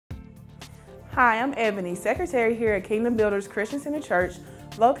Hi, I'm Ebony, Secretary here at Kingdom Builders Christian Center Church,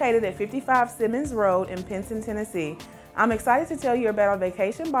 located at 55 Simmons Road in Pinson, Tennessee. I'm excited to tell you about our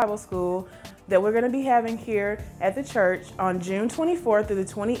Vacation Bible School that we're going to be having here at the church on June 24th through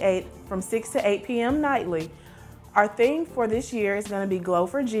the 28th from 6 to 8 p.m. nightly. Our theme for this year is going to be Glow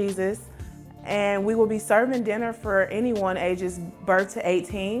for Jesus, and we will be serving dinner for anyone ages birth to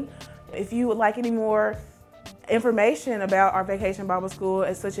 18. If you would like any more information about our Vacation Bible School,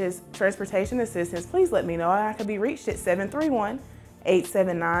 such as transportation assistance, please let me know. I can be reached at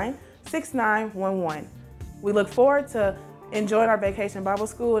 731-879-6911. We look forward to enjoying our Vacation Bible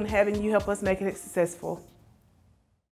School and having you help us make it successful.